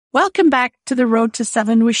Welcome back to The Road to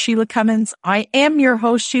Seven with Sheila Cummins. I am your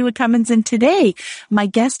host, Sheila Cummins, and today my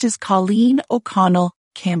guest is Colleen O'Connell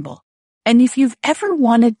Campbell. And if you've ever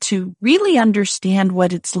wanted to really understand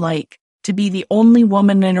what it's like to be the only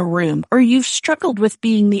woman in a room, or you've struggled with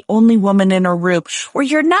being the only woman in a room, or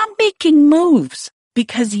you're not making moves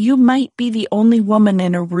because you might be the only woman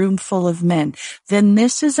in a room full of men, then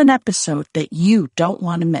this is an episode that you don't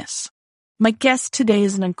want to miss. My guest today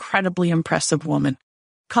is an incredibly impressive woman.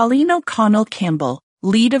 Colleen O'Connell Campbell,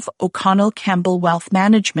 lead of O'Connell Campbell Wealth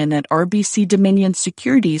Management at RBC Dominion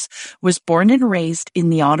Securities, was born and raised in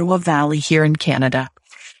the Ottawa Valley here in Canada.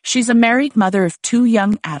 She's a married mother of 2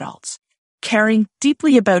 young adults. Caring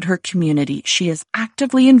deeply about her community, she is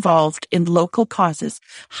actively involved in local causes,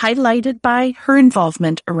 highlighted by her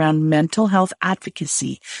involvement around mental health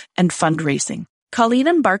advocacy and fundraising. Colleen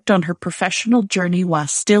embarked on her professional journey while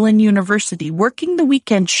still in university, working the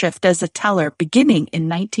weekend shift as a teller beginning in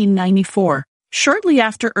 1994. Shortly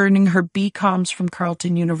after earning her BComs from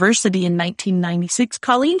Carleton University in 1996,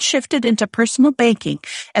 Colleen shifted into personal banking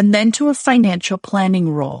and then to a financial planning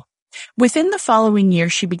role. Within the following year,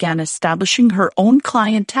 she began establishing her own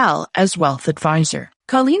clientele as wealth advisor.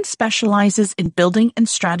 Colleen specializes in building and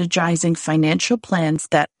strategizing financial plans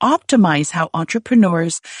that optimize how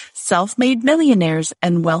entrepreneurs, self-made millionaires,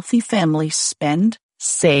 and wealthy families spend,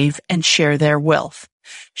 save, and share their wealth.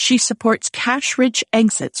 She supports cash-rich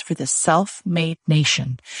exits for the self-made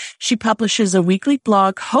nation. She publishes a weekly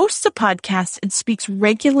blog, hosts a podcast, and speaks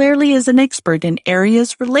regularly as an expert in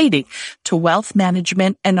areas relating to wealth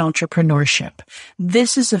management and entrepreneurship.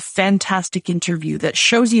 This is a fantastic interview that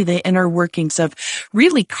shows you the inner workings of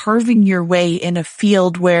really carving your way in a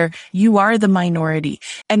field where you are the minority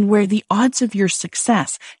and where the odds of your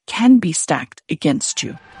success can be stacked against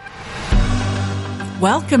you.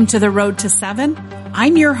 Welcome to The Road to Seven.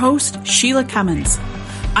 I'm your host, Sheila Cummins.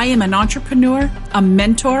 I am an entrepreneur, a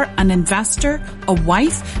mentor, an investor, a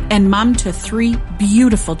wife, and mom to 3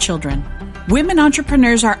 beautiful children. Women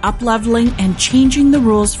entrepreneurs are up-leveling and changing the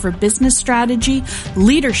rules for business strategy,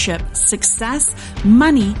 leadership, success,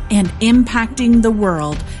 money, and impacting the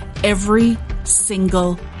world every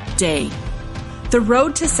single day. The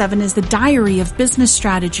Road to Seven is the diary of business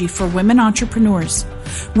strategy for women entrepreneurs.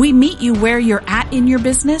 We meet you where you're at in your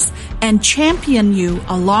business and champion you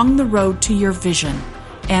along the road to your vision.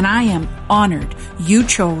 And I am honored you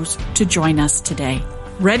chose to join us today.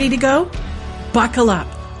 Ready to go? Buckle up.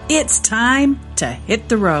 It's time to hit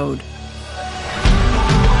the road.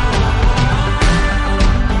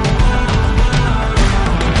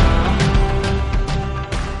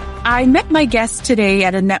 I met my guest today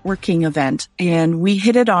at a networking event and we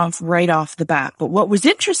hit it off right off the bat. But what was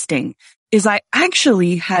interesting is I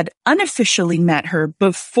actually had unofficially met her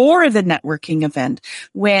before the networking event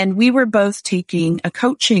when we were both taking a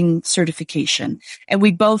coaching certification and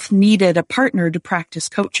we both needed a partner to practice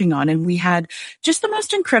coaching on. And we had just the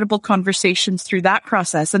most incredible conversations through that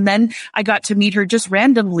process. And then I got to meet her just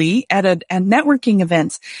randomly at networking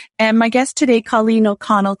events. And my guest today, Colleen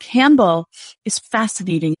O'Connell Campbell, is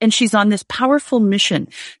fascinating. And she's on this powerful mission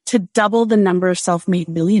to double the number of self-made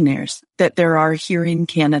millionaires that there are here in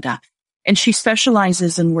Canada. And she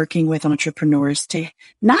specializes in working with entrepreneurs to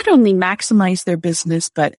not only maximize their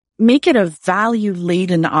business, but make it a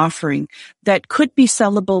value-laden offering that could be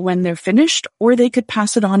sellable when they're finished, or they could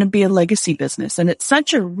pass it on and be a legacy business. And it's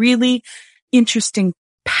such a really interesting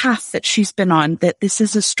path that she's been on that this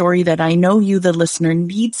is a story that I know you, the listener,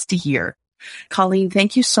 needs to hear. Colleen,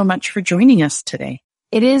 thank you so much for joining us today.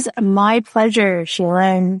 It is my pleasure, Sheila.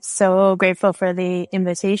 I'm so grateful for the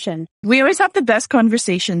invitation. We always have the best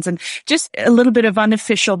conversations, and just a little bit of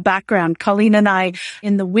unofficial background. Colleen and I,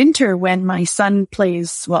 in the winter when my son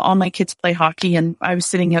plays, well, all my kids play hockey and I was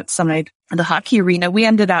sitting outside the hockey arena, we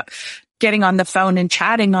ended up getting on the phone and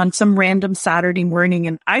chatting on some random Saturday morning.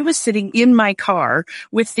 And I was sitting in my car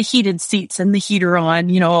with the heated seats and the heater on,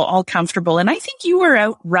 you know, all comfortable. And I think you were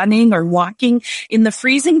out running or walking in the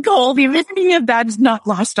freezing cold. Any of that is not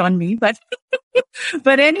lost on me. But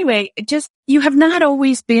anyway, you have not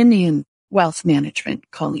always been in wealth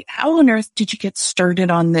management, Colleen. How on earth did you get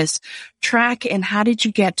started on this track? And how did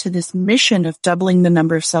you get to this mission of doubling the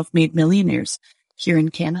number of self-made millionaires here in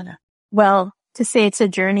Canada? Well, to say it's a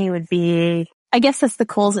journey would be, I guess that's the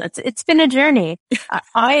Coles. It's been a journey.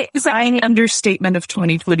 It's an understatement of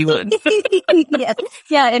 2021.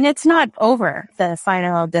 Yeah. And it's not over the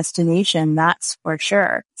final destination. That's for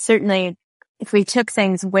sure. Certainly if we took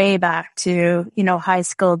things way back to, high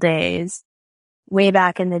school days, way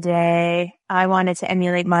back in the day, I wanted to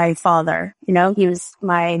emulate my father. He was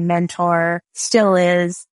my mentor, still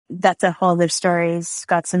is. that's a whole other story. He's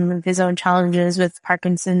got some of his own challenges with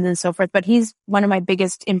Parkinson's and so forth, but he's one of my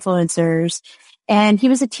biggest influencers. And he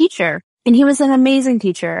was a teacher, and he was an amazing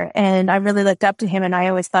teacher. And I really looked up to him, and I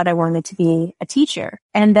always thought I wanted to be a teacher.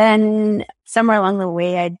 And then somewhere along the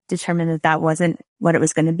way, I determined that that wasn't what it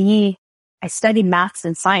was going to be. I studied maths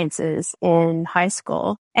and sciences in high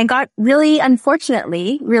school and got really,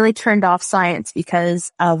 unfortunately, really turned off science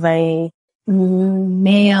because of a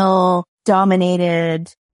male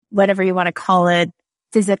dominated, whatever you want to call it,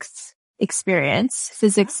 physics experience,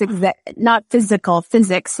 not physical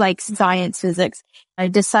physics, like science physics. I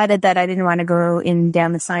decided that I didn't want to go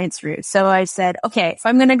down the science route. So I said, okay, if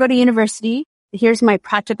I'm going to go to university, here's my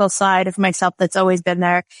practical side of myself that's always been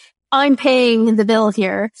there. I'm paying the bill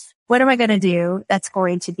here. What am I going to do that's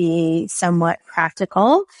going to be somewhat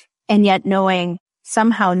practical? And yet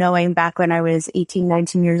somehow knowing back when I was 18,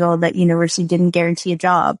 19 years old that university didn't guarantee a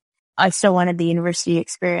job, I still wanted the university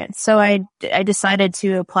experience. So I decided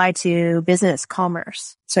to apply to business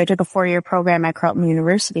commerce. So I took a 4-year program at Carleton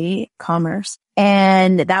University, commerce.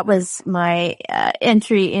 And that was my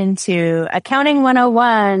entry into accounting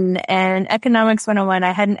 101 and economics 101.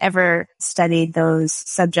 I hadn't ever studied those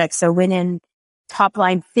subjects. So went in top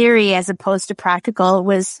line theory as opposed to practical.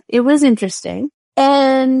 It was interesting.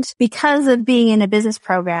 And because of being in a business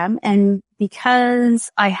program and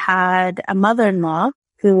because I had a mother-in-law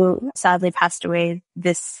who sadly passed away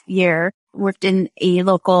this year, worked in a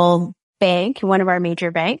local bank, one of our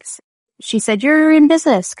major banks, she said, "You're in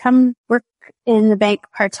business. Come work in the bank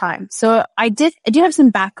part-time." So I do have some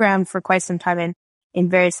background for quite some time in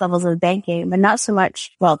various levels of banking, but not so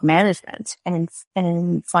much wealth management and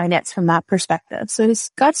finance from that perspective. So I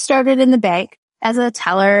got started in the bank as a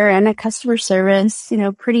teller and a customer service,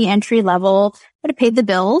 pretty entry level, but it paid the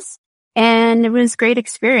bills and it was a great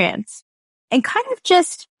experience. And kind of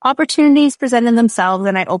just opportunities presented themselves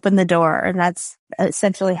and I opened the door, and that's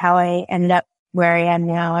essentially how I ended up where I am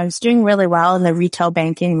now. I was doing really well in the retail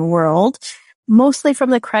banking world, mostly from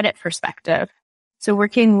the credit perspective. So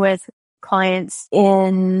working with clients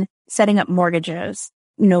in setting up mortgages,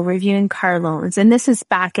 reviewing car loans. And this is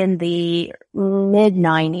back in the mid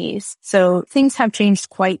 90s. So things have changed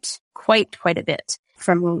quite a bit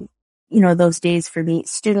from, those days for me.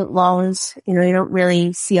 Student loans, you don't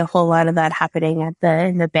really see a whole lot of that happening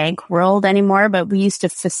in the bank world anymore, but we used to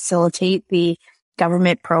facilitate the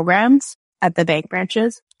government programs at the bank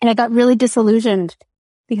branches. And I got really disillusioned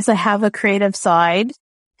because I have a creative side,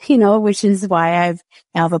 which is why I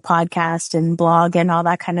have a podcast and blog and all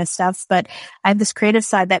that kind of stuff. But I have this creative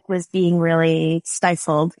side that was being really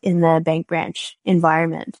stifled in the bank branch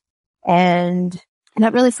environment. And I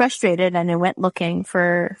got really frustrated and I went looking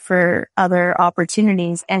for other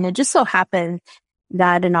opportunities. And it just so happened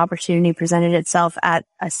that an opportunity presented itself at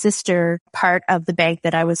a sister part of the bank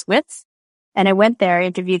that I was with. And I went there,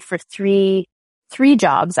 interviewed for three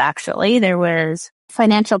jobs, actually. There was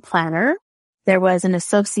financial planner. There was an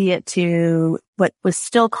associate to what was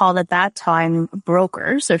still called at that time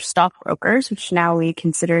brokers or stockbrokers, which now we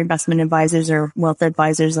consider investment advisors or wealth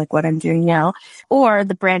advisors like what I'm doing now, or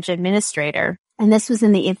the branch administrator. And this was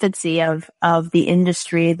in the infancy of the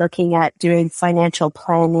industry looking at doing financial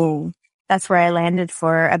planning. That's where I landed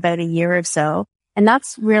for about a year or so. And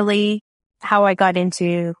that's really how I got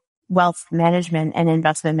into wealth management and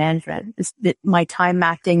investment management, is my time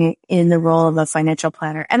acting in the role of a financial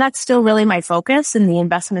planner. And that's still really my focus. And the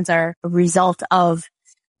investments are a result of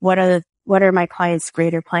what are my clients'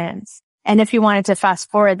 greater plans. And if you wanted to fast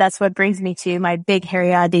forward, that's what brings me to my big,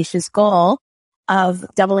 hairy, audacious goal of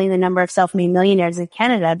doubling the number of self-made millionaires in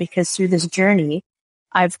Canada, because through this journey,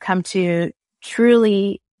 I've come to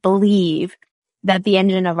truly believe that the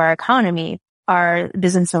engine of our economy are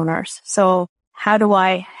business owners. So how do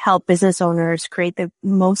I help business owners create the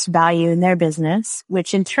most value in their business,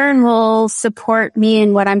 which in turn will support me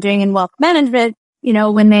in what I'm doing in wealth management,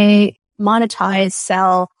 when they monetize,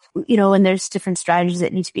 sell, when there's different strategies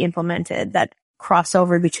that need to be implemented that cross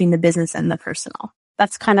over between the business and the personal.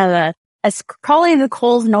 That's kind of probably the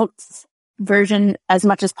Coles Notes version as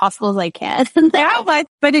much as possible as I can. Yeah,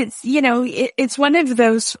 but it's, it's one of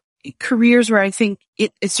those careers where I think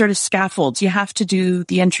it sort of scaffolds. You have to do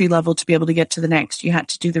the entry level to be able to get to the next. You had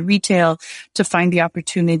to do the retail to find the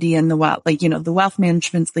opportunity and the wealth, the wealth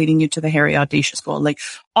management's leading you to the hairy audacious goal. Like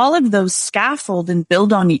all of those scaffold and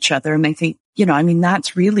build on each other. And I think,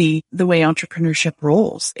 that's really the way entrepreneurship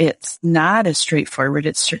rolls. It's not as straightforward.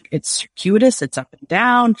 It's circuitous. It's up and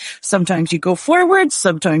down. Sometimes you go forward.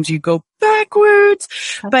 Sometimes you go backwards.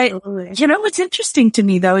 Absolutely. But what's interesting to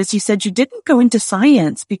me though, is you said you didn't go into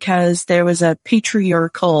science because there was a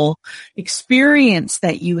patriarchal experience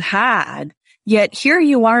that you had Yet here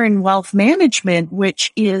you are in wealth management,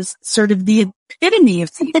 which is sort of the epitome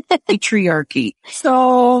of the patriarchy.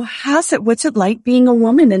 So what's it like being a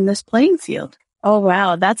woman in this playing field? Oh,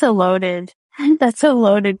 wow. That's a loaded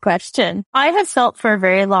question. I have felt for a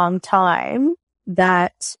very long time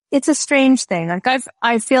that it's a strange thing. Like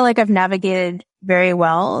I feel like I've navigated very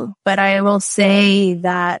well, but I will say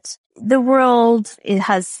that the world,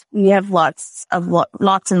 we have lots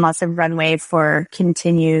and lots of runway for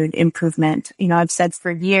continued improvement. You know, I've said for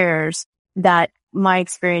years that my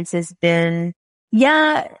experience has been, you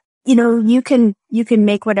know, you can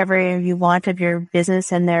make whatever you want of your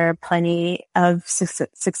business, and there are plenty of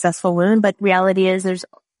successful women, but reality is there's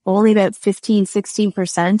only about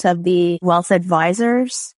 16% of the wealth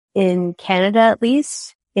advisors in Canada, at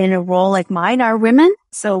least in a role like mine, are women.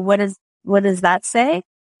 So what does that say?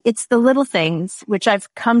 It's the little things, which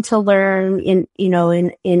I've come to learn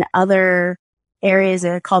in other areas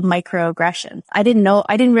that are called microaggressions. I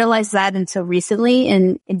didn't realize that until recently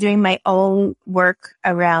in doing my own work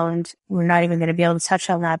around, we're not even going to be able to touch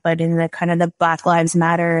on that, but in the kind of the Black Lives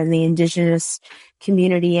Matter and the Indigenous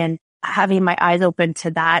community, and having my eyes open to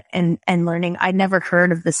that and learning. I'd never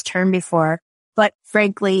heard of this term before, but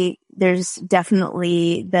frankly, there's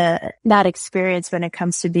definitely that experience when it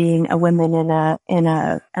comes to being a woman in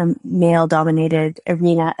a male dominated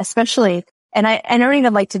arena, especially. And I don't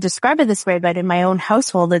even like to describe it this way, but in my own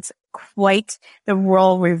household, it's quite the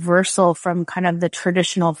role reversal from kind of the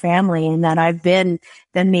traditional family, in that I've been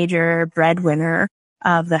the major breadwinner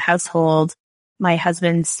of the household. My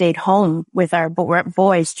husband stayed home with our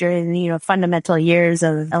boys during, fundamental years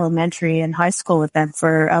of elementary and high school with them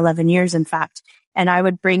for 11 years, in fact. And I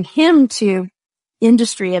would bring him to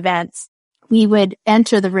industry events. We would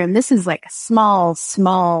enter the room. This is like a small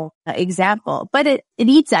example, but it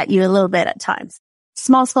eats at you a little bit at times.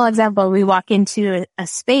 Small example. We walk into a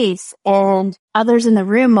space, and others in the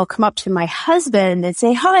room will come up to my husband and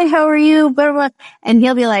say, "Hi, how are you?" Blah, blah. And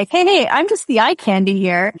he'll be like, Hey, I'm just the eye candy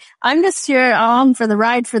here. I'm just here for the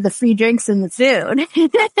ride for the free drinks and the food.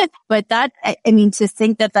 But to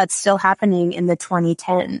think that that's still happening in the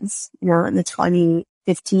 2010s, in the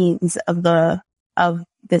 2015s of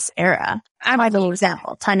this era. My little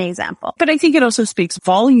example, tiny example. But I think it also speaks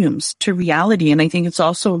volumes to reality. And I think it's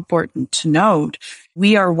also important to note,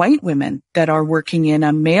 we are white women that are working in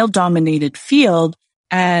a male dominated field.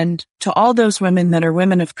 And to all those women that are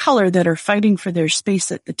women of color that are fighting for their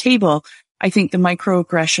space at the table, I think the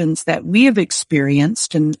microaggressions that we have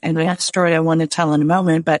experienced, and that story I want to tell in a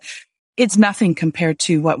moment, but it's nothing compared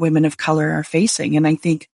to what women of color are facing. And I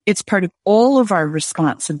think it's part of all of our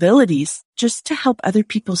responsibilities just to help other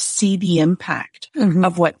people see the impact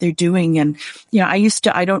of what they're doing. And,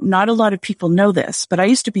 not a lot of people know this, but I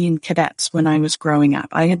used to be in cadets when I was growing up.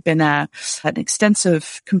 I had been an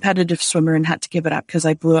extensive competitive swimmer and had to give it up because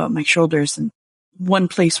I blew out my shoulders. And one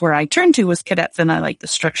place where I turned to was cadets, and I liked the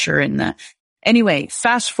structure and Anyway,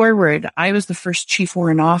 fast forward, I was the first chief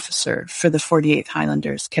warrant officer for the 48th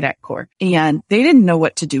Highlanders Cadet Corps, and they didn't know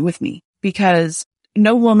what to do with me because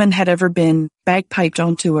no woman had ever been bagpiped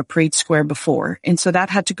onto a parade square before. And so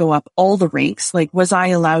that had to go up all the ranks. Like, was I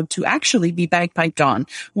allowed to actually be bagpiped on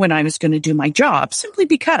when I was going to do my job, simply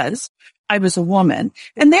because I was a woman?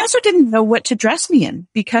 And they also didn't know what to dress me in,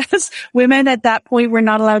 because women at that point were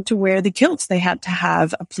not allowed to wear the kilts. They had to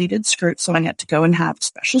have a pleated skirt. So I had to go and have a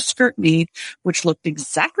special skirt made, which looked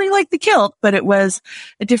exactly like the kilt, but it was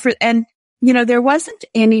a different, and there wasn't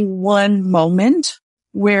any one moment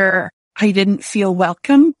where I didn't feel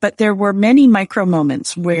welcome, but there were many micro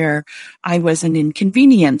moments where I was an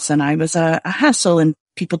inconvenience and I was a hassle, and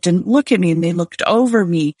people didn't look at me and they looked over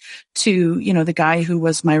me to, the guy who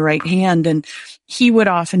was my right hand, and he would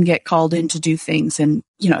often get called in to do things. And,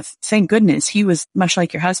 thank goodness he was much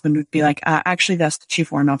like your husband, would be like, actually, that's the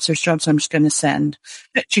chief warrant officer's job. So I'm just going to send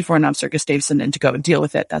Chief Warrant Officer Gustavson in to go and deal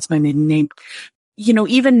with it. That's my maiden name.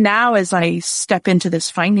 Even now, as I step into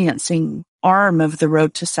this financing arm of the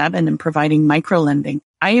Road to Seven and providing microlending,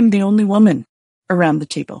 I am the only woman around the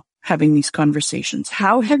table having these conversations.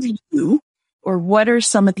 How have you, or what are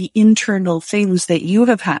some of the internal things that you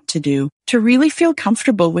have had to do to really feel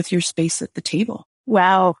comfortable with your space at the table?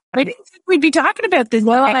 Wow. I didn't think we'd be talking about this.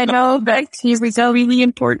 Well, I know, but here we go. Really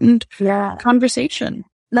important conversation.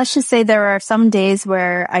 Let's just say there are some days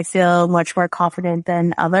where I feel much more confident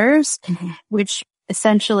than others, which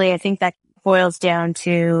essentially I think that boils down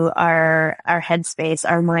to our headspace,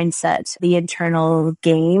 our mindset, the internal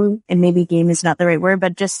game. And maybe game is not the right word,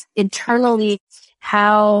 but just internally,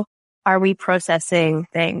 how are we processing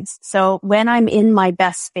things? So when I'm in my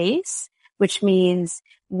best space, which means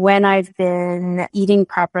when I've been eating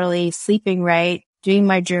properly, sleeping right, doing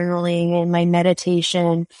my journaling and my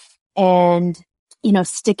meditation and,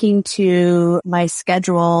 sticking to my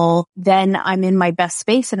schedule, then I'm in my best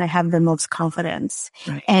space and I have the most confidence.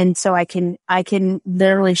 Right. And so I can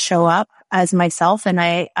literally show up as myself. And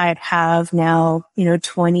I have now,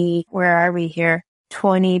 20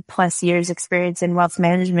 plus years experience in wealth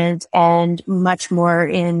management and much more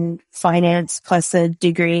in finance plus a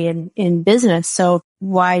degree in business. So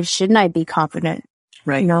why shouldn't I be confident?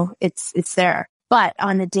 Right. It's there. But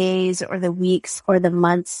on the days or the weeks or the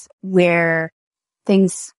months where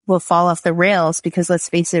things will fall off the rails, because let's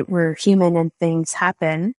face it, we're human and things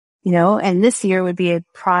happen, and this year would be a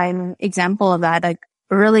prime example of that. Like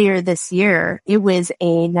earlier this year, it was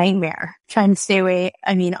a nightmare trying to stay away.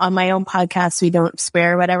 I mean, on my own podcast, we don't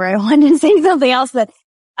swear, whatever. I wanted to say something else, but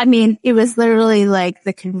it was literally like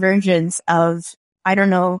the convergence of, I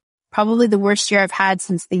don't know, probably the worst year I've had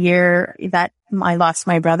since the year that I lost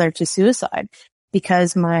my brother to suicide.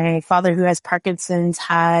 Because my father, who has Parkinson's,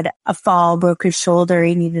 had a fall, broke his shoulder.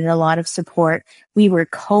 He needed a lot of support. We were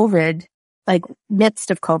COVID, like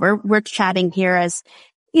midst of COVID. We're chatting here as,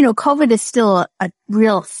 COVID is still a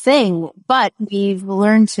real thing, but we've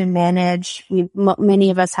learned to manage. Many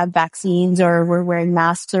of us have vaccines, or we're wearing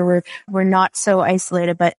masks, or we're not so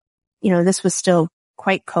isolated, but, this was still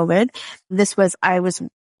quite COVID. I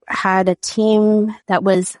had a team that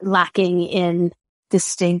was lacking in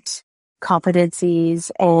distinct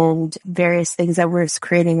competencies and various things that was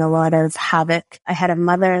creating a lot of havoc. I had a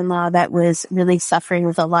mother-in-law that was really suffering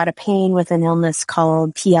with a lot of pain with an illness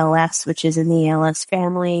called PLS, which is in the ALS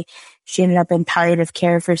family. She ended up in palliative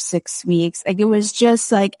care for 6 weeks. Like, it was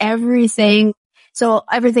just like everything. So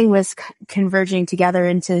everything was converging together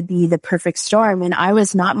into be the perfect storm. And I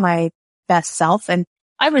was not my best self. And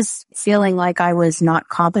I was feeling like I was not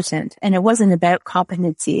competent. And it wasn't about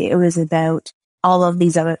competency. It was about all of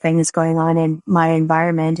these other things going on in my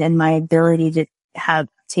environment and my ability to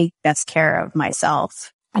take best care of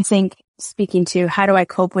myself. I think, speaking to how do I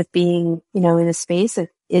cope with being, in a space,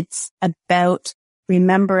 it's about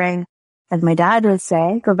remembering, as my dad would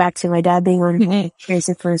say, go back to my dad being one of my greatest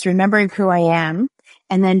influences, remembering who I am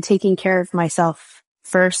and then taking care of myself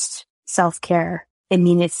first, self-care.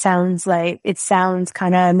 It sounds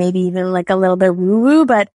kind of maybe even like a little bit woo-woo,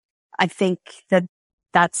 but I think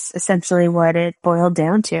that's essentially what it boiled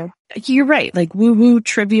down to. You're right. Like woo-woo,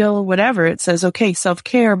 trivial, whatever. It says, okay,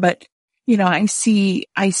 self-care. But, I see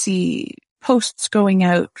posts going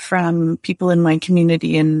out from people in my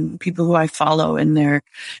community and people who I follow, and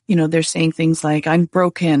they're saying things like, I'm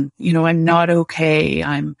broken, I'm not okay.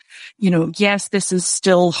 I'm, yes, this is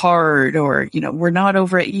still hard, or, we're not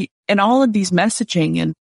over it. And all of these messaging.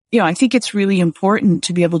 And, I think it's really important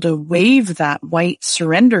to be able to wave that white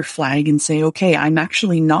surrender flag and say, okay, I'm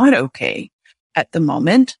actually not okay at the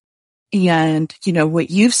moment. And, what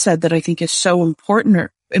you've said that I think is so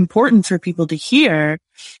important for people to hear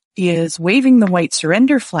is waving the white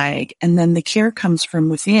surrender flag, and then the care comes from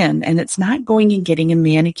within, and it's not going and getting a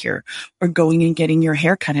manicure or going and getting your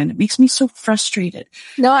hair cut. And it makes me so frustrated.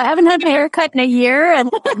 No, I haven't had my hair cut in a year.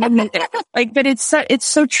 And but it's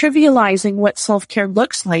so trivializing what self-care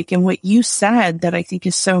looks like. And what you said that I think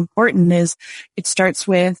is so important is it starts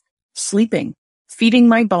with sleeping, feeding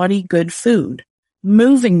my body good food,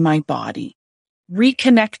 moving my body,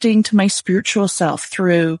 reconnecting to my spiritual self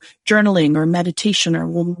through journaling or meditation or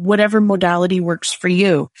whatever modality works for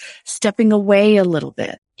you, stepping away a little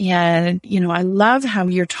bit. And, I love how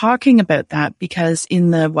you're talking about that, because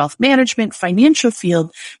in the wealth management financial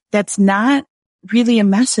field, that's not really a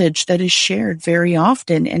message that is shared very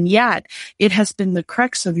often. And yet it has been the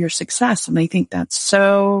crux of your success. And I think that's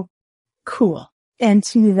so cool. And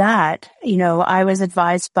to that, I was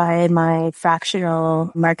advised by my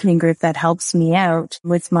fractional marketing group that helps me out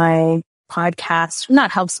with my podcast.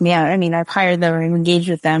 Not helps me out. I've hired them or engaged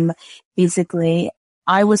with them. Basically,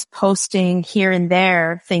 I was posting here and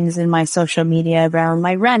there things in my social media around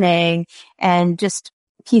my running and just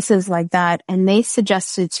pieces like that. And they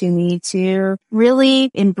suggested to me to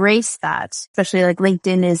really embrace that, especially like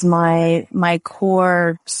LinkedIn is my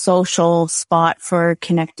core social spot for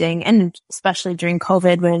connecting. And especially during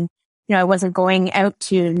COVID when, I wasn't going out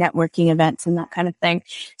to networking events and that kind of thing.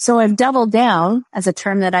 So I've doubled down, as a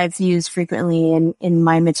term that I've used frequently in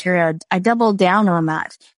my material. I doubled down on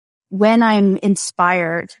that. When I'm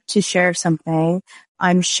inspired to share something,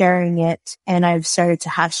 I'm sharing it, and I've started to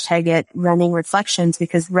hashtag it running reflections,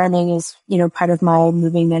 because running is, part of my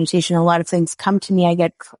moving meditation. A lot of things come to me. I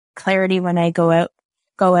get clarity when I go out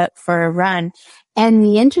for a run. And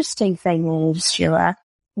the interesting thing is, Sheila,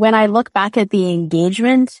 when I look back at the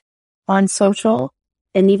engagement on social,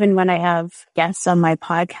 and even when I have guests on my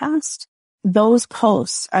podcast, those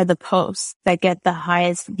posts are the posts that get the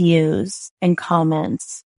highest views and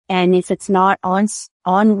comments. And if it's not on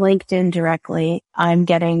LinkedIn directly, I'm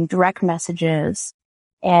getting direct messages,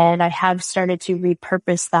 and I have started to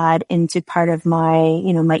repurpose that into part of my,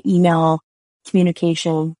 my email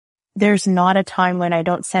communication. There's not a time when I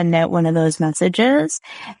don't send out one of those messages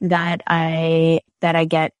that I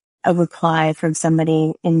get a reply from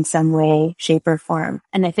somebody in some way, shape, or form.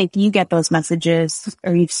 And I think you get those messages,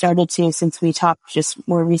 or you've started to since we talked just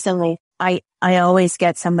more recently. I always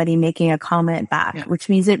get somebody making a comment back, which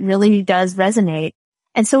means it really does resonate.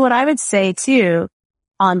 And so what I would say too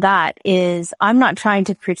on that is, I'm not trying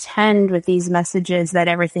to pretend with these messages that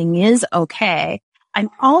everything is okay.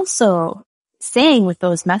 I'm also saying with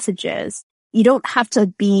those messages, you don't have to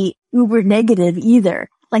be uber negative either.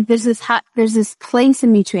 Like there's this place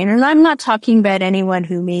in between. And I'm not talking about anyone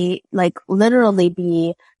who may like literally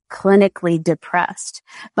be clinically depressed,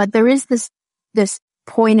 but there is this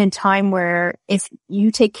point in time where if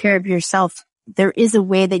you take care of yourself, there is a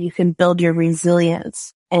way that you can build your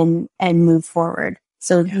resilience and move forward.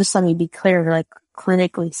 So just let me be clear, like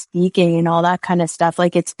clinically speaking and all that kind of stuff,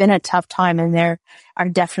 like it's been a tough time, and there are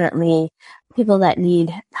definitely people that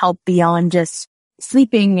need help beyond just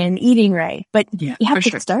sleeping and eating right. But you have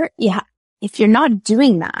to start. Yeah. If you're not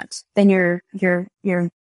doing that, then you're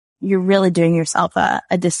really doing yourself a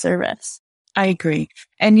disservice. I agree.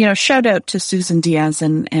 And, shout out to Susan Diaz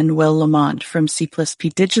and Will Lamont from C+P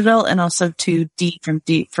Digital, and also to Dee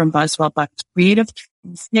from Boswell Bucks Creative.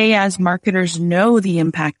 They, as marketers, know the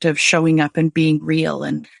impact of showing up and being real.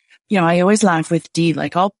 And, I always laugh with Dee,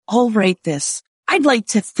 like, I'll write this. I'd like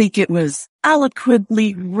to think it was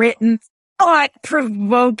eloquently written,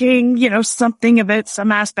 thought-provoking, something about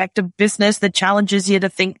some aspect of business that challenges you to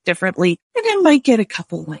think differently. And I might get a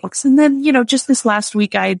couple likes. And then, just this last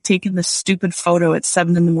week, I had taken this stupid photo at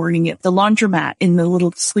 7 a.m. at the laundromat in the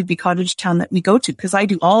little sleepy cottage town that we go to, because I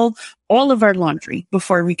do all of our laundry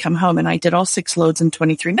before we come home. And I did all 6 loads in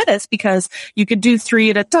 23 minutes because you could do 3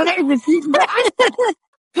 at a time.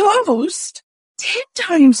 Post 10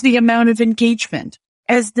 times the amount of engagement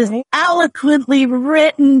as this eloquently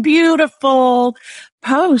written, beautiful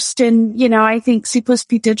post. And, I think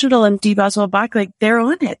C+P Digital and D. Boswell Bach, like, they're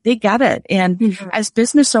on it. They get it. And as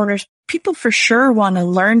business owners, people for sure want to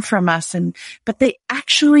learn from us, but they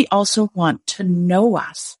actually also want to know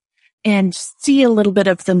us and see a little bit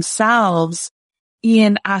of themselves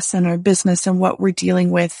in us and our business and what we're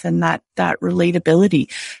dealing with, and that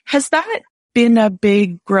relatability. Has that been a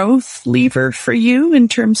big growth lever for you in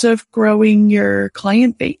terms of growing your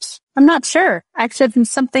client base? I'm not sure. Actually,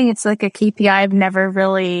 it's like a KPI I've never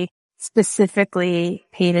really specifically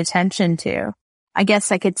paid attention to. I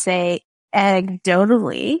guess I could say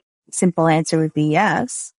anecdotally, simple answer would be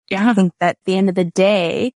yes. Yeah. I think that at the end of the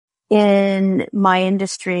day, in my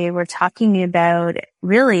industry, we're talking about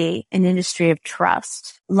really an industry of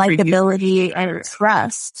trust, likability and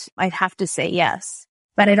trust. I'd have to say yes.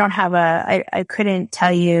 But I don't have I couldn't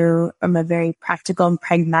tell you from a very practical and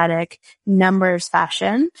pragmatic numbers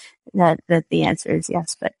fashion that the answer is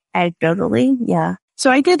yes, but anecdotally, yeah.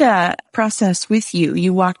 So I did a process with you.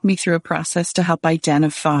 You walked me through a process to help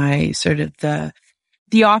identify sort of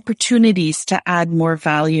the opportunities to add more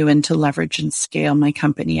value and to leverage and scale my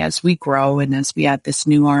company as we grow and as we add this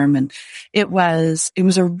new arm. And it was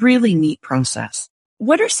a really neat process.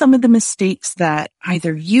 What are some of the mistakes that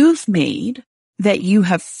either you've made that you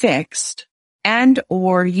have fixed and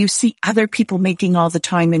or you see other people making all the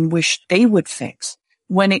time and wish they would fix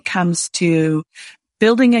when it comes to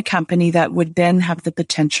building a company that would then have the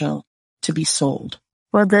potential to be sold?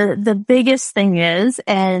 Well, the biggest thing is,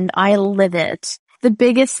 and I live it, the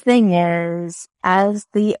biggest thing is, as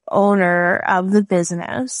the owner of the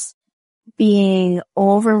business, being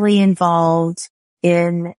overly involved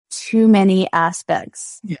in too many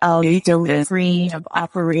aspects of delivery, of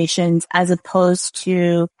operations, as opposed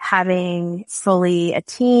to having fully a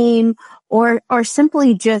team or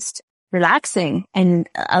simply just relaxing and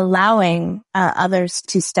allowing others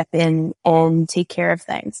to step in and take care of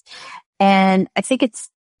things. And I think it's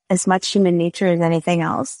as much human nature as anything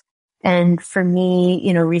else. And for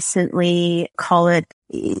me, recently, call it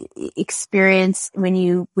experience, when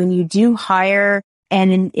you do hire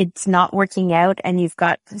and it's not working out and you've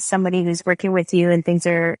got somebody who's working with you and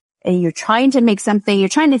and you're trying to make something, you're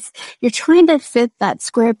trying to fit that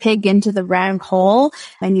square peg into the round hole,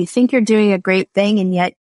 and you think you're doing a great thing. And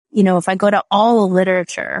yet, if I go to all the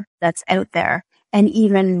literature that's out there, and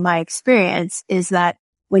even my experience is that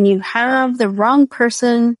when you have the wrong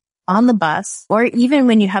person on the bus, or even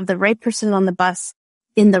when you have the right person on the bus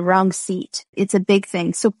in the wrong seat, it's a big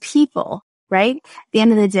thing. So people, right? At the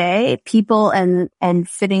end of the day, people and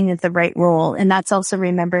fitting in the right role. And that's also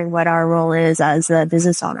remembering what our role is as a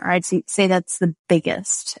business owner. I'd say that's the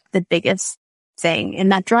biggest thing.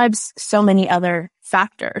 And that drives so many other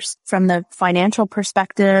factors from the financial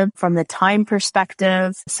perspective, from the time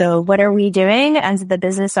perspective. So what are we doing as the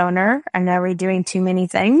business owner? And are we doing too many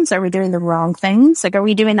things? Are we doing the wrong things? Like, are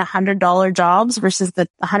we doing the $100 jobs versus the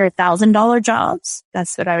 $100,000 jobs?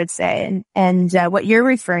 That's what I would say. And what you're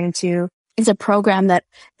referring to is a program that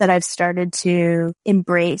I've started to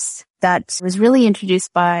embrace that was really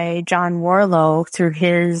introduced by John Warlow through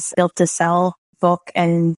his Built to Sell book.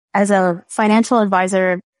 And as a financial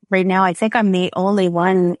advisor right now, I think I'm the only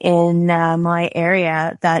one in my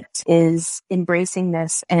area that is embracing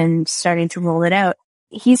this and starting to roll it out.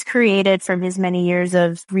 He's created, from his many years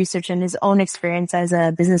of research and his own experience as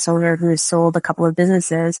a business owner who has sold a couple of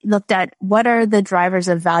businesses, looked at what are the drivers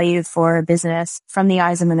of value for a business from the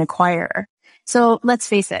eyes of an acquirer. So let's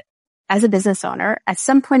face it, as a business owner, at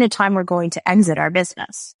some point in time, we're going to exit our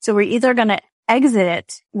business. So we're either going to exit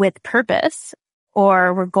it with purpose,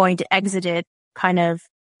 or we're going to exit it kind of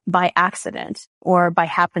by accident or by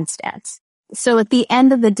happenstance. So at the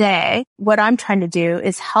end of the day, what I'm trying to do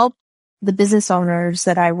is help the business owners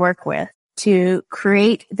that I work with to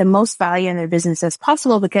create the most value in their business as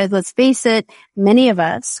possible. Because let's face it, many of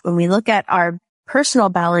us, when we look at our personal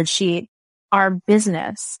balance sheet, our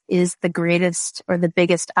business is the greatest or the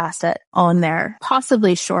biggest asset on there,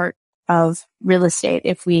 possibly short of real estate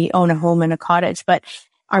if we own a home and a cottage, but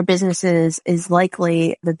our business is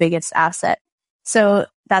likely the biggest asset. So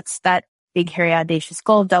that's that big, hairy, audacious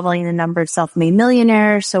goal of doubling the number of self-made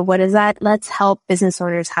millionaires. So what is that? Let's help business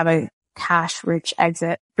owners have a cash-rich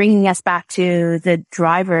exit, bringing us back to the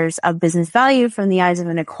drivers of business value from the eyes of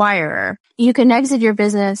an acquirer. You can exit your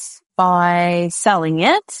business by selling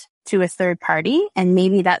it to a third party, and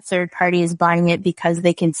maybe that third party is buying it because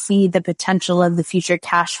they can see the potential of the future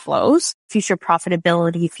cash flows, future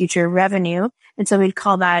profitability, future revenue. And so we'd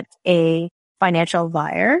call that a financial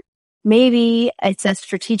buyer. Maybe it's a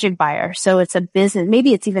strategic buyer. So it's a business.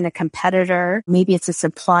 Maybe it's even a competitor. Maybe it's a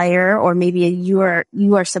supplier, or maybe you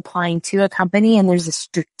are supplying to a company and there's a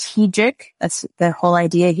strategic, that's the whole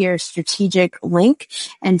idea here, strategic link.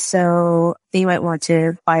 And so they might want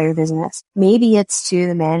to buy your business. Maybe it's to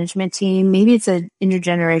the management team. Maybe it's an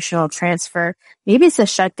intergenerational transfer. Maybe it's a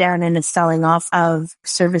shutdown and a selling off of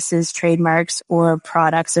services, trademarks, or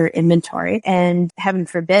products or inventory. And heaven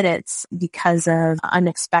forbid it's because of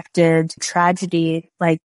unexpected tragedy,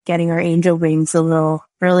 like getting our angel wings a little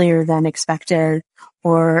earlier than expected,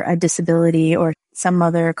 or a disability, or some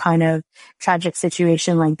other kind of tragic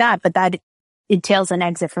situation like that. But that entails an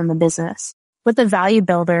exit from the business. What the Value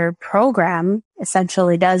Builder program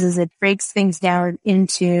essentially does is it breaks things down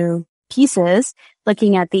into pieces,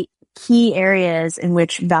 looking at the key areas in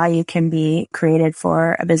which value can be created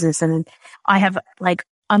for a business. And I have like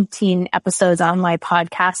umpteen episodes on my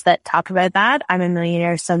podcast that talk about that. I'm a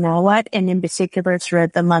millionaire, so now what? And in particular,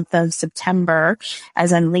 throughout the month of September,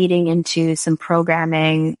 as I'm leading into some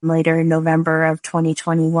programming later in November of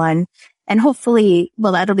 2021. And hopefully,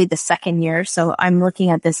 well, that'll be the second year. So I'm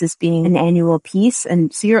looking at this as being an annual piece.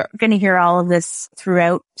 And so you're going to hear all of this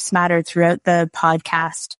smattered throughout the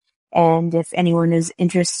podcast. And if anyone is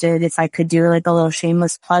interested, if I could do like a little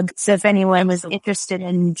shameless plug. So if anyone was interested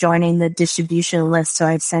in joining the distribution list, so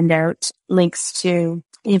I'd send out links to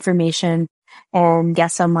information and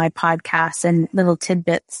guests on my podcast and little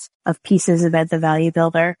tidbits of pieces about the Value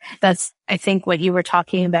Builder. That's, I think, what you were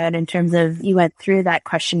talking about in terms of you went through that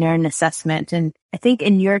questionnaire and assessment. And I think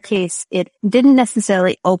in your case, it didn't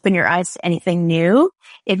necessarily open your eyes to anything new.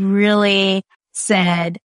 It really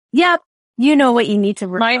said, yep, you know what you need to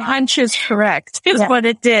work My on. hunch is correct, is what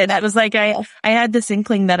it did. It was like I had this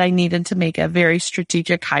inkling that I needed to make a very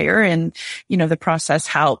strategic hire, and, the process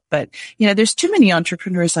helped. But, there's too many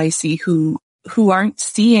entrepreneurs I see who aren't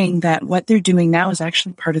seeing that what they're doing now is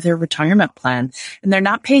actually part of their retirement plan, and they're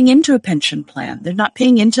not paying into a pension plan. They're not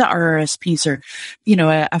paying into RRSPs or,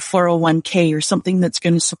 a 401k or something that's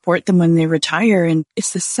going to support them when they retire. And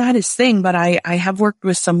it's the saddest thing, but I have worked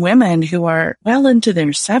with some women who are well into their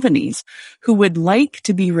 70s who would like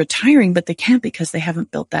to be retiring, but they can't because they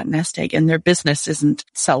haven't built that nest egg and their business isn't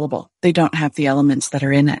sellable. They don't have the elements that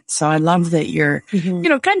are in it. So I love that you're, kind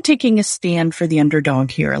of taking a stand for the underdog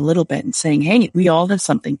here a little bit and saying, hey, we all have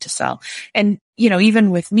something to sell. And, even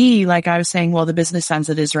with me, like I was saying, well, the business as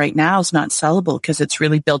it is right now is not sellable because it's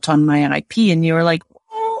really built on my IP. And you were like,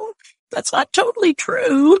 well, that's not totally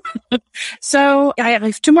true. So I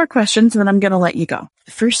have two more questions and then I'm going to let you go.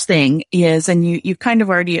 The first thing is, and you kind of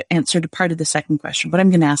already answered a part of the second question, but I'm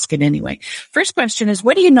going to ask it anyway. First question is,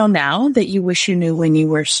 what do you know now that you wish you knew when you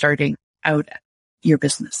were starting out your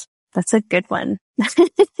business? That's a good one.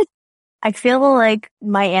 I feel like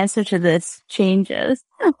my answer to this changes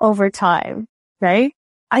over time, right?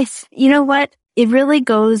 You know what? It really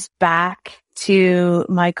goes back to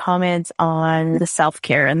my comments on the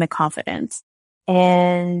self-care and the confidence.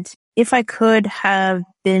 And if I could have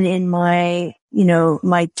been in my,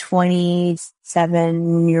 my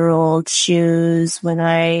 27-year-old shoes when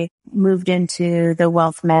I moved into the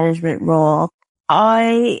wealth management role,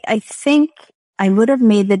 I think I would have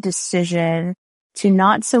made the decision to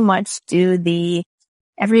not so much do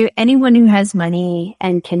anyone who has money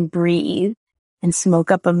and can breathe and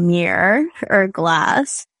smoke up a mirror or a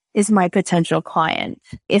glass is my potential client.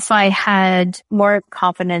 If I had more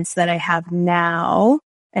confidence that I have now,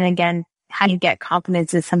 and again, how you get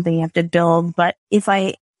confidence is something you have to build, but if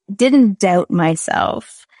I didn't doubt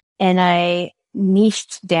myself and I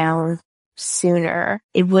niched down sooner,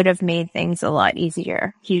 it would have made things a lot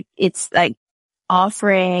easier. It's like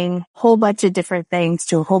offering a whole bunch of different things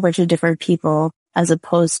to a whole bunch of different people as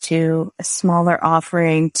opposed to a smaller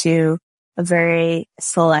offering to a very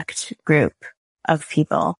select group of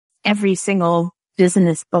people. Every single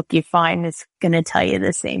business book you find is going to tell you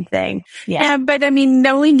the same thing. Yeah, but I mean,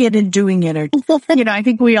 knowing it and doing it I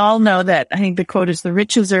think we all know that. I think the quote is the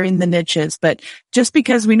riches are in the niches, but just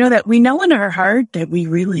because we know that, we know in our heart that we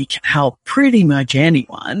really can help pretty much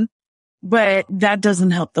anyone, but that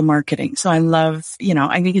doesn't help the marketing. So I love,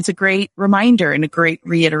 I think it's a great reminder and a great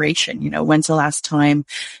reiteration. When's the last time,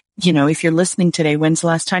 if you're listening today, when's the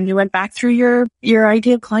last time you went back through your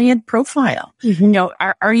ideal client profile?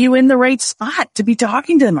 Mm-hmm. Are you in the right spot to be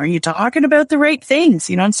talking to them? Are you talking about the right things?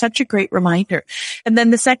 It's such a great reminder. And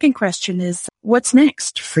then the second question is, what's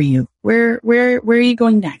next for you? Where are you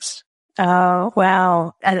going next? Oh,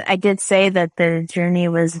 wow. I did say that the journey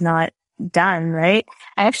was not done, right?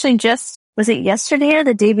 I actually was it yesterday or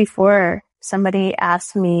the day before, somebody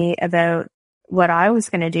asked me about what I was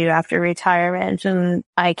going to do after retirement, and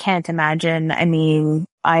I can't imagine. I mean,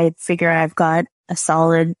 I figure I've got a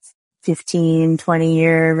solid 15,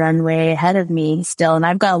 20-year runway ahead of me still, and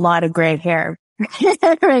I've got a lot of gray hair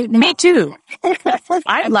right now. Me too.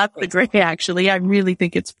 I love the gray, actually. I really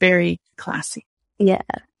think it's very classy. Yeah.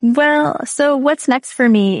 Well, so what's next for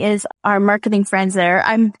me is our marketing friends there.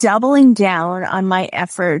 I'm doubling down on my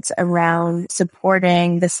efforts around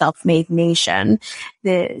supporting the self-made nation,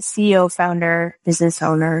 the CEO, founder, business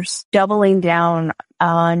owners, doubling down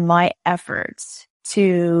on my efforts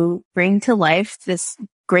to bring to life this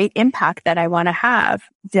great impact that I want to have,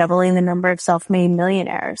 doubling the number of self-made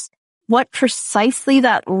millionaires. What precisely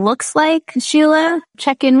that looks like, Sheila,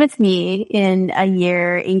 check in with me in a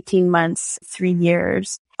year, 18 months, 3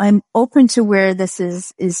 years. I'm open to where this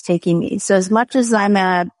is taking me. So as much as I'm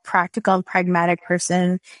a practical and pragmatic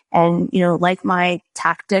person and, like my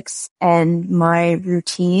tactics and my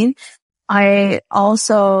routine, I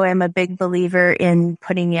also am a big believer in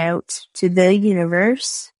putting out to the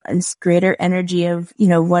universe this greater energy of,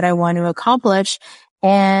 what I want to accomplish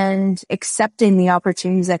and accepting the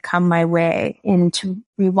opportunities that come my way. And to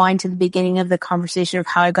rewind to the beginning of the conversation of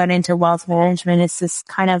how I got into wealth management, it's this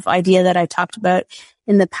kind of idea that I talked about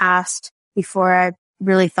in the past before I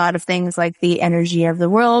really thought of things like the energy of the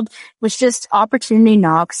world, was just opportunity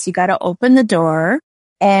knocks. You got to open the door.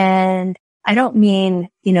 And I don't mean,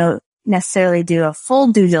 necessarily do a full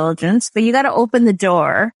due diligence, but you got to open the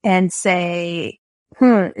door and say,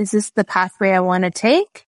 is this the pathway I want to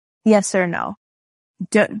take? Yes or no?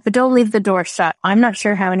 But don't leave the door shut. I'm not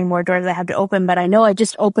sure how many more doors I have to open, but I know I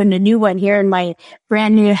just opened a new one here in my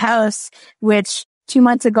brand new house, which 2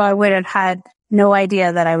 months ago I would have had no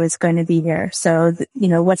idea that I was going to be here. So,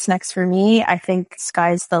 what's next for me? I think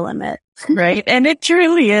sky's the limit. Right. And it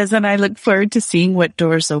truly is. And I look forward to seeing what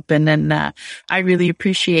doors open. And I really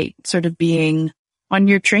appreciate sort of being on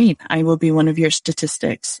your train. I will be one of your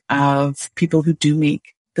statistics of people who do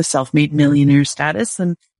make the self-made millionaire status.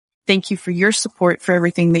 And thank you for your support for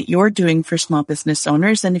everything that you're doing for small business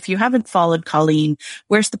owners. And if you haven't followed Colleen,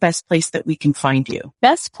 where's the best place that we can find you?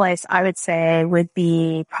 Best place, I would say, would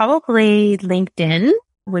be probably LinkedIn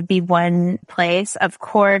would be one place. Of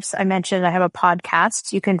course, I mentioned I have a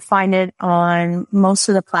podcast. You can find it on most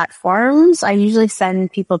of the platforms. I usually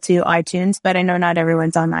send people to iTunes, but I know not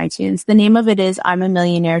everyone's on iTunes. The name of it is I'm a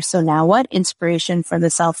Millionaire, So Now What? Inspiration for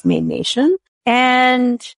the Self-Made Nation.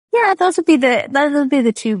 And Yeah, those would be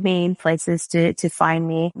the two main places to find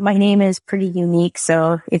me. My name is pretty unique,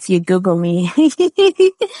 so if you Google me,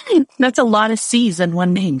 That's a lot of C's in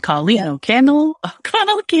one name. Colleen O'Connell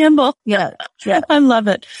Campbell. yeah, yeah. I love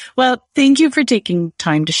it. Well, thank you for taking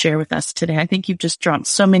time to share with us today. I think you've just dropped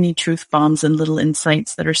so many truth bombs and little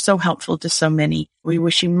insights that are so helpful to so many. We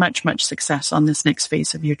wish you much, much success on this next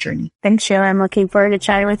phase of your journey. Thanks, Sheila. I'm looking forward to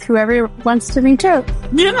chatting with whoever wants to reach out.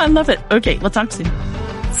 Yeah, I love it. Okay, we'll talk soon.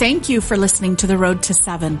 Thank you for listening to The Road to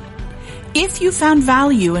 7. If you found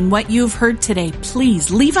value in what you've heard today, please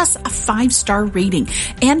leave us a 5-star rating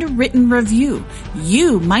and a written review.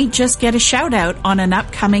 You might just get a shout out on an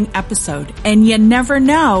upcoming episode, and you never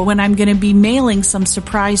know when I'm going to be mailing some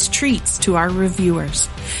surprise treats to our reviewers.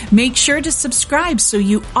 Make sure to subscribe so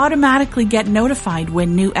you automatically get notified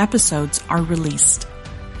when new episodes are released.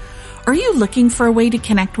 Are you looking for a way to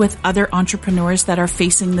connect with other entrepreneurs that are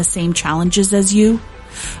facing the same challenges as you?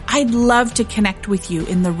 I'd love to connect with you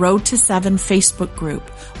in the Road to 7 Facebook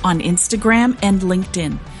group on Instagram and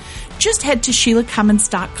LinkedIn. Just head to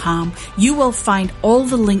SheilaCummins.com. You will find all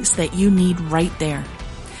the links that you need right there.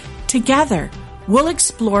 Together, we'll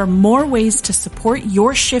explore more ways to support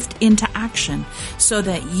your shift into action so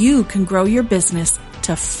that you can grow your business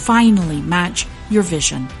to finally match your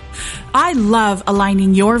vision. I love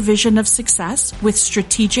aligning your vision of success with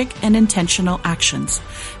strategic and intentional actions,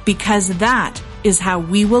 because that is how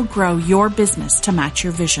we will grow your business to match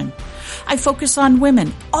your vision. I focus on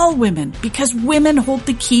women, all women, because women hold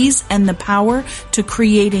the keys and the power to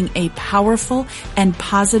creating a powerful and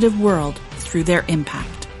positive world through their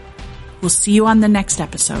impact. We'll see you on the next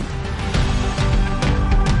episode.